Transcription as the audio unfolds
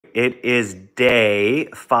It is day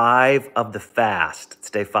 5 of the fast. It's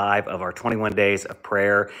day 5 of our 21 days of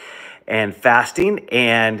prayer and fasting.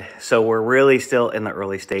 And so we're really still in the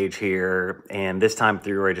early stage here. And this time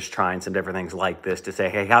through, we're just trying some different things like this to say,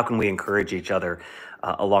 hey, how can we encourage each other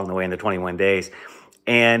along the way in the 21 days?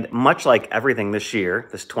 And much like everything this year,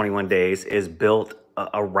 this 21 days is built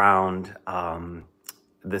around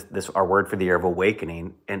this our word for the year of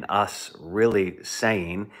awakening, and us really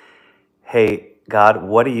saying, hey, God,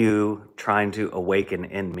 what are you trying to awaken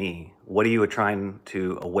in me? What are you trying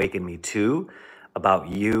to awaken me to about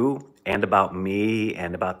you and about me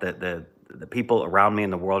and about the people around me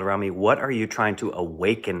and the world around me? What are you trying to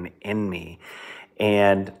awaken in me?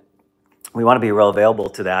 And we want to be real available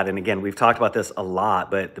to that. And again, we've talked about this a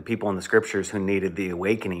lot, but the people in the scriptures who needed the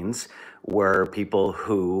awakenings were people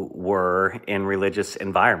who were in religious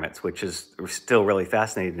environments, which is still really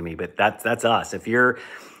fascinating to me. But that's us. If you're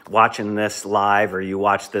watching this live or you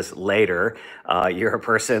watch this later, you're a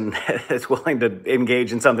person that's willing to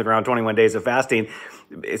engage in something around 21 days of fasting.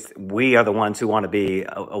 We are the ones who want to be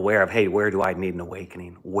aware of, hey, where do I need an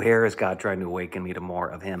awakening? Where is God trying to awaken me to more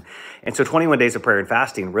of him? And so 21 days of prayer and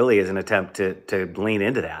fasting really is an attempt to lean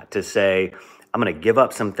into that, to say, I'm going to give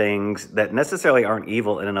up some things that necessarily aren't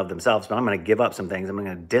evil in and of themselves, but I'm going to give up some things. I'm going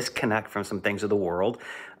to disconnect from some things of the world.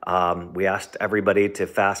 We asked everybody to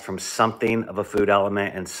fast from something of a food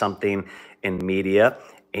element and something in media.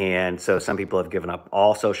 And so some people have given up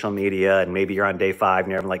all social media, and maybe you're on day 5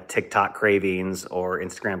 and you're having like TikTok cravings or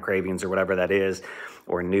Instagram cravings or whatever that is,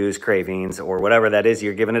 or news cravings or whatever that is.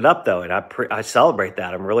 You're giving it up though, and I celebrate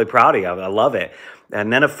that. I'm really proud of you. I love it.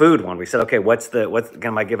 And then a food one. We said, okay,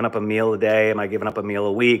 am I giving up a meal a day? Am I giving up a meal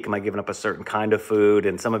a week? Am I giving up a certain kind of food?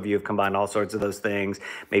 And some of you have combined all sorts of those things,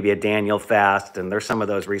 maybe a Daniel fast, and there's some of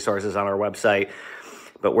those resources on our website.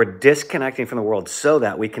 But we're disconnecting from the world so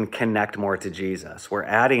that we can connect more to Jesus. We're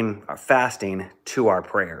adding our fasting to our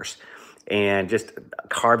prayers and just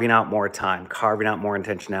carving out more time, carving out more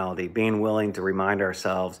intentionality, being willing to remind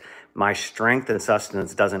ourselves, my strength and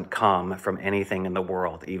sustenance doesn't come from anything in the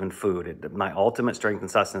world, even food. My ultimate strength and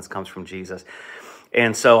sustenance comes from Jesus.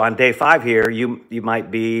 And so on day 5 here, you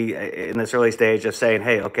might be in this early stage of saying,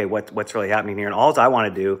 hey, okay, what's really happening here? And all I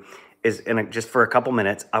want to do is, just for a couple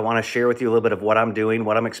minutes, I want to share with you a little bit of what I'm doing,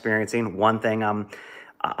 what I'm experiencing. One thing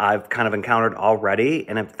I've kind of encountered already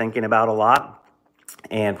and I'm thinking about a lot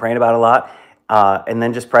and praying about a lot, and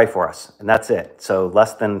then just pray for us. And that's it. So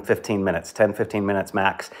less than 15 minutes, 10, 15 minutes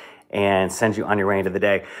max, and send you on your way into the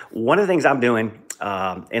day. One of the things I'm doing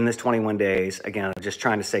in this 21 days, again, I'm just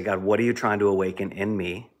trying to say, God, what are you trying to awaken in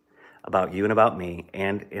me, about you and about me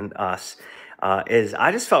and in us? Is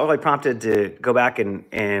I just felt really prompted to go back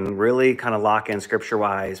and really kind of lock in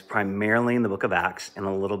scripture-wise, primarily in the book of Acts and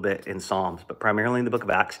a little bit in Psalms, but primarily in the book of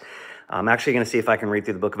Acts. I'm actually going to see if I can read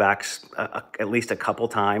through the book of Acts at least a couple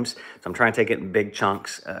times. So I'm trying to take it in big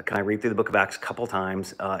chunks. Can I read through the book of Acts a couple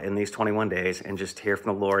times in these 21 days and just hear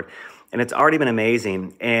from the Lord? And it's already been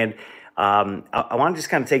amazing. And I want to just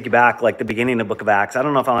kind of take you back, like the beginning of the book of Acts. I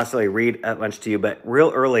don't know if I'll necessarily read that much to you, but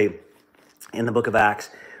real early in the book of Acts,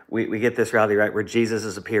 we get this reality, right, where Jesus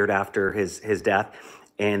has appeared after his death.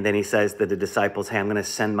 And then he says to the disciples, hey, I'm going to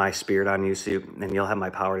send my spirit on you, and you'll have my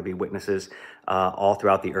power to be witnesses all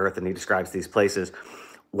throughout the earth. And he describes these places.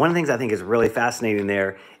 One of the things I think is really fascinating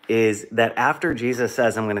there is that after Jesus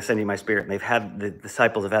says, I'm going to send you my spirit, and the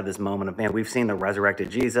disciples have had this moment of, man, we've seen the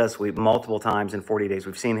resurrected Jesus. We've multiple times in 40 days,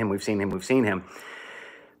 we've seen him.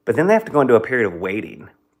 But then they have to go into a period of waiting.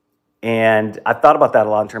 And I've thought about that a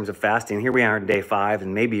lot in terms of fasting. Here we are in day 5,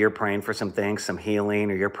 and maybe you're praying for some things, some healing,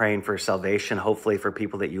 or you're praying for salvation, hopefully for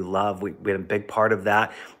people that you love. We had a big part of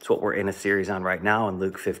that. It's what we're in a series on right now in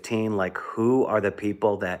Luke 15, like who are the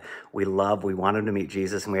people that we love, we want them to meet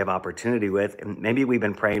Jesus, and we have opportunity with. And maybe we've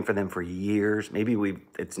been praying for them for years. Maybe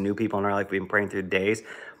it's new people in our life we've been praying through days,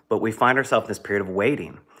 but we find ourselves in this period of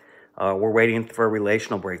waiting. We're waiting for a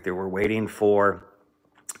relational breakthrough. We're waiting for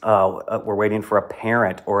a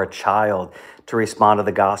parent or a child to respond to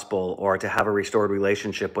the gospel or to have a restored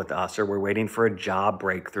relationship with us, or we're waiting for a job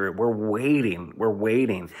breakthrough. We're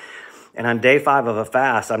waiting. And on day 5 of a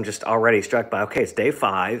fast, I'm just already struck by, okay, it's day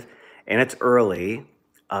 5 and it's early,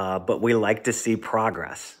 but we like to see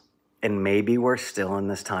progress. And maybe we're still in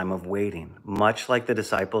this time of waiting, much like the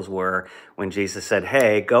disciples were when Jesus said,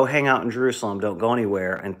 hey, go hang out in Jerusalem. Don't go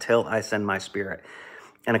anywhere until I send my spirit.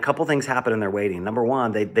 And a couple things happen in their waiting. Number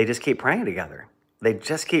one, they just keep praying together. They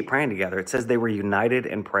just keep praying together. It says they were united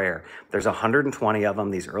in prayer. There's 120 of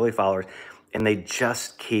them, these early followers, and they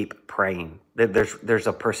just keep praying. There's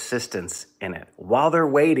a persistence in it. While they're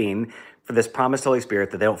waiting for this promised Holy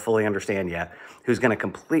Spirit that they don't fully understand yet, who's going to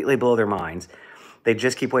completely blow their minds, They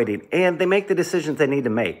just keep waiting, and they make the decisions they need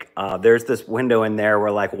to make. There's this window in there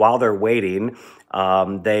where, like, while they're waiting,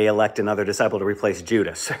 they elect another disciple to replace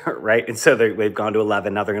Judas, right? And so they've gone to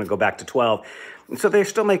 11. Now they're going to go back to 12. And so they're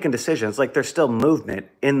still making decisions. Like, there's still movement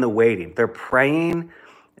in the waiting. They're praying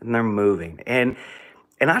and they're moving. And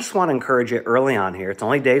I just want to encourage you early on here. It's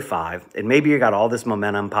only day 5, and maybe you got all this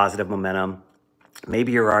momentum, positive momentum.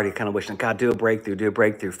 Maybe you're already kind of wishing, God, do a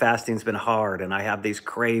breakthrough. Fasting's been hard, and I have these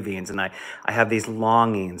cravings, and I have these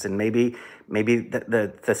longings, and maybe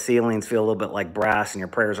the ceilings feel a little bit like brass, and your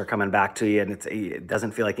prayers are coming back to you, and it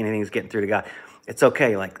doesn't feel like anything's getting through to God. It's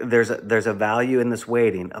okay. Like, there's a value in this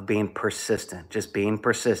waiting of being persistent, just being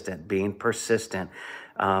persistent.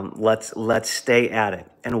 Let's stay at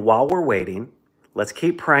it. And while we're waiting, let's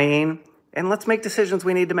keep praying. And let's make decisions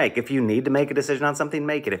we need to make. If you need to make a decision on something,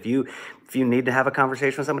 make it. If you need to have a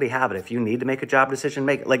conversation with somebody, have it. If you need to make a job decision,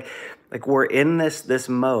 make it. Like we're in this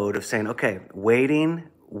mode of saying, okay, waiting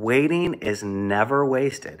is never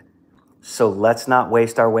wasted. So let's not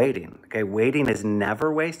waste our waiting. Okay, waiting is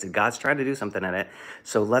never wasted. God's trying to do something in it.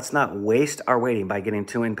 So let's not waste our waiting by getting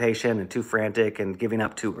too impatient and too frantic and giving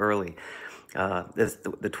up too early.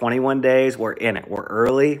 The 21 days, we're in it. We're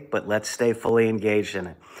early, but let's stay fully engaged in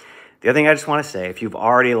it. The other thing I just want to say, if you've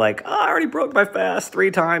already I already broke my fast 3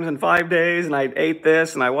 times in 5 days, and I ate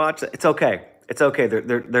this, and I watched it, it's okay. It's okay.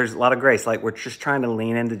 There's a lot of grace. Like, we're just trying to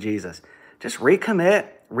lean into Jesus. Just recommit,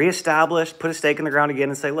 reestablish, put a stake in the ground again,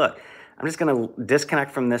 and say, look, I'm just going to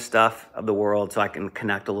disconnect from this stuff of the world so I can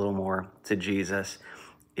connect a little more to Jesus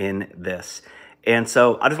in this. And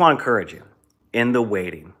so I just want to encourage you in the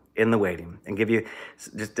waiting, and give you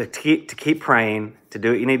just to keep praying, to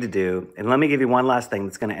do what you need to do. And let me give you one last thing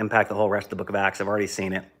that's going to impact the whole rest of the book of Acts. I've already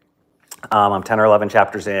seen it. I'm 10 or 11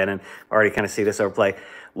 chapters in, and already kind of see this overplay.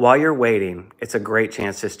 While you're waiting, it's a great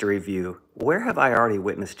chance just to review, where have I already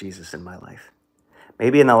witnessed Jesus in my life?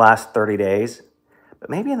 Maybe in the last 30 days,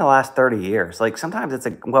 but maybe in the last 30 years. Like, sometimes it's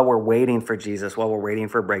while we're waiting for Jesus, while we're waiting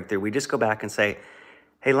for a breakthrough, we just go back and say,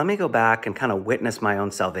 hey, let me go back and kind of witness my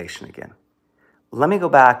own salvation again. Let me go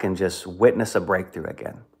back and just witness a breakthrough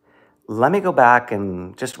again. Let me go back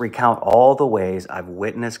and just recount all the ways I've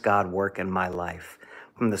witnessed God work in my life,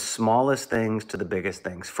 from the smallest things to the biggest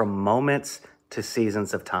things, from moments to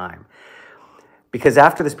seasons of time. Because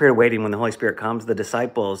after this period of waiting, when the Holy Spirit comes, the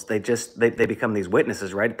disciples, they become these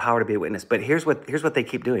witnesses, right? Power to be a witness. But here's what they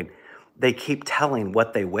keep doing. They keep telling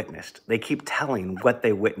what they witnessed. They keep telling what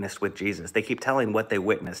they witnessed with Jesus. They keep telling what they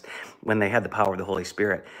witnessed when they had the power of the Holy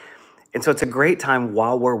Spirit. And so it's a great time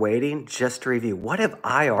while we're waiting just to review, what have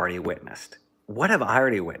I already witnessed? What have I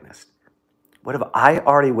already witnessed? What have I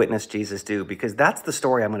already witnessed Jesus do? Because that's the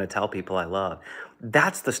story I'm going to tell people I love.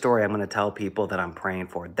 That's the story I'm going to tell people that I'm praying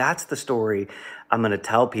for. That's the story I'm going to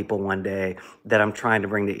tell people one day that I'm trying to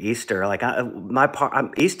bring to Easter. Like,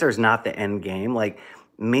 Easter's not the end game. Like,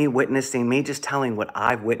 me witnessing, me just telling what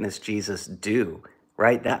I've witnessed Jesus do,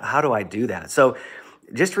 right? How do I do that? So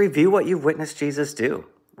just review what you've witnessed Jesus do.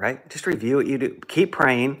 Right? Just review what you do. Keep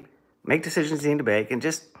praying. Make decisions you need to make. And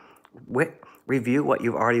just review what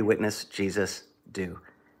you've already witnessed Jesus do.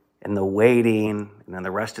 And the waiting, and then the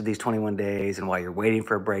rest of these 21 days, and while you're waiting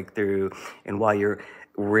for a breakthrough, and while you're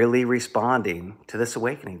really responding to this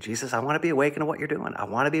awakening. Jesus, I want to be awakened to what you're doing. I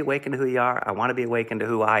want to be awakened to who you are. I want to be awakened to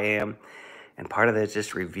who I am. And part of that is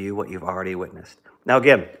just review what you've already witnessed. Now,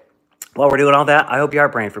 again, while we're doing all that, I hope you are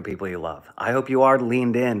praying for people you love. I hope you are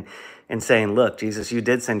leaned in and saying, look, Jesus, you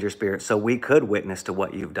did send your Spirit so we could witness to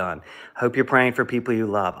what you've done. I hope you're praying for people you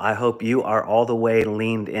love. I hope you are all the way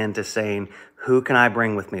leaned into saying, who can I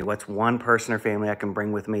bring with me? What's one person or family I can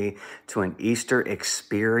bring with me to an Easter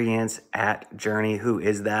experience at Journey? Who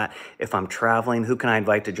is that? If I'm traveling, who can I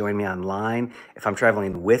invite to join me online? If I'm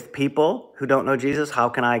traveling with people who don't know Jesus, how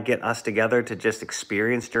can I get us together to just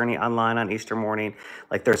experience Journey online on Easter morning?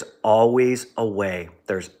 Like, there's always a way.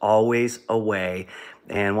 There's always a way.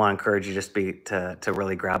 And I want to encourage you just to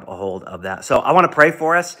really grab a hold of that. So I want to pray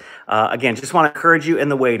for us. Again, just want to encourage you in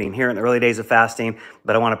the waiting here in the early days of fasting,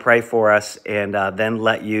 but I want to pray for us and then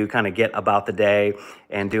let you kind of get about the day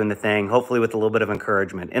and doing the thing, hopefully with a little bit of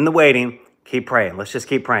encouragement. In the waiting, keep praying. Let's just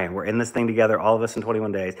keep praying. We're in this thing together, all of us in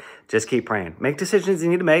 21 days. Just keep praying. Make decisions you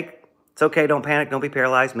need to make. It's okay. Don't panic. Don't be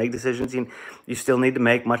paralyzed. Make decisions you still need to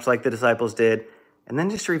make, much like the disciples did. And then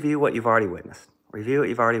just review what you've already witnessed. Review what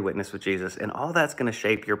you've already witnessed with Jesus. And all that's going to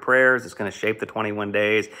shape your prayers. It's going to shape the 21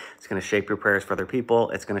 days. It's going to shape your prayers for other people.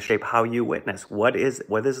 It's going to shape how you witness. What is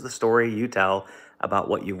the story you tell about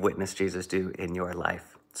what you've witnessed Jesus do in your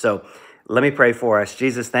life? So let me pray for us.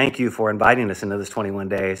 Jesus, thank you for inviting us into this 21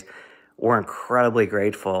 days. We're incredibly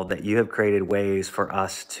grateful that you have created ways for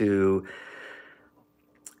us to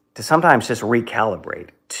to sometimes just recalibrate,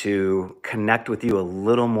 to connect with you a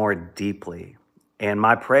little more deeply. And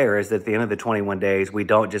my prayer is that at the end of the 21 days, we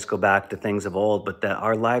don't just go back to things of old, but that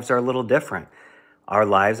our lives are a little different. Our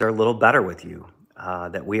lives are a little better with you,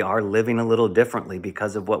 that we are living a little differently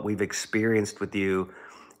because of what we've experienced with you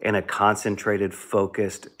in a concentrated,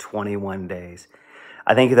 focused 21 days.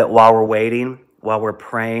 I think that while we're waiting, while we're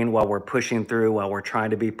praying, while we're pushing through, while we're trying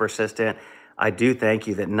to be persistent, I do thank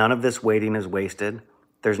you that none of this waiting is wasted.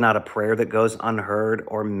 There's not a prayer that goes unheard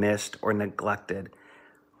or missed or neglected.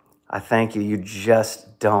 I thank you. You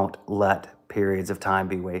just don't let periods of time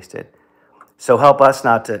be wasted. So help us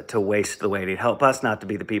not to waste the waiting. Help us not to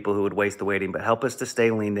be the people who would waste the waiting, but help us to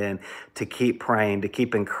stay leaned in, to keep praying, to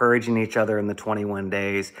keep encouraging each other in the 21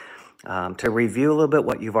 days, to review a little bit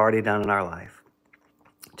what you've already done in our life,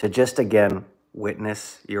 to just, again,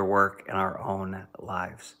 witness your work in our own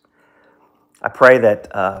lives. I pray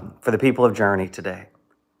that for the people of Journey today,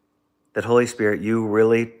 that Holy Spirit, you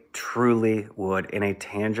really, truly would, in a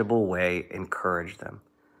tangible way, encourage them.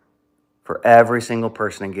 For every single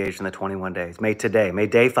person engaged in the 21 days, may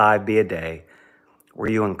day 5 be a day where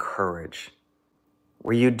you encourage,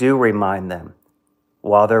 where you do remind them,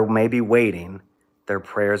 while they're maybe waiting, their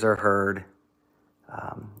prayers are heard.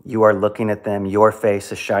 You are looking at them, your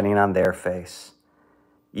face is shining on their face.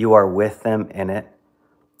 You are with them in it.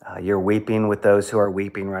 You're weeping with those who are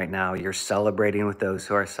weeping right now. You're celebrating with those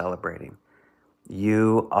who are celebrating.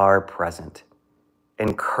 You are present.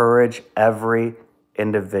 Encourage every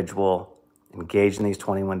individual engaged in these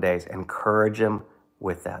 21 days. Encourage them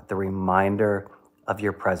with that, the reminder of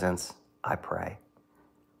your presence, I pray.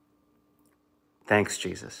 Thanks,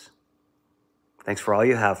 Jesus. Thanks for all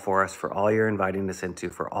you have for us, for all you're inviting us into,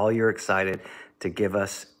 for all you're excited to give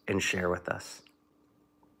us and share with us.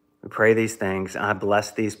 We pray these things, and I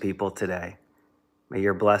bless these people today. May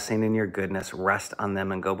your blessing and your goodness rest on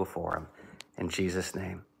them and go before them. In Jesus'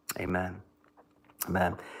 name, amen.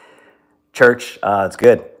 Amen. Church, it's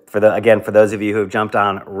good. For those of you who have jumped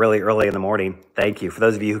on really early in the morning, thank you. For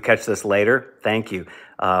those of you who catch this later, thank you.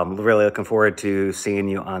 Really looking forward to seeing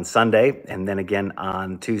you on Sunday and then again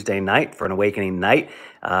on Tuesday night for an awakening night.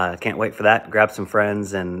 Can't wait for that. Grab some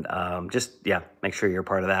friends and make sure you're a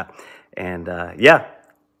part of that. And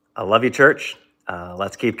I love you, church.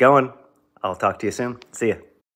 Let's keep going. I'll talk to you soon. See ya.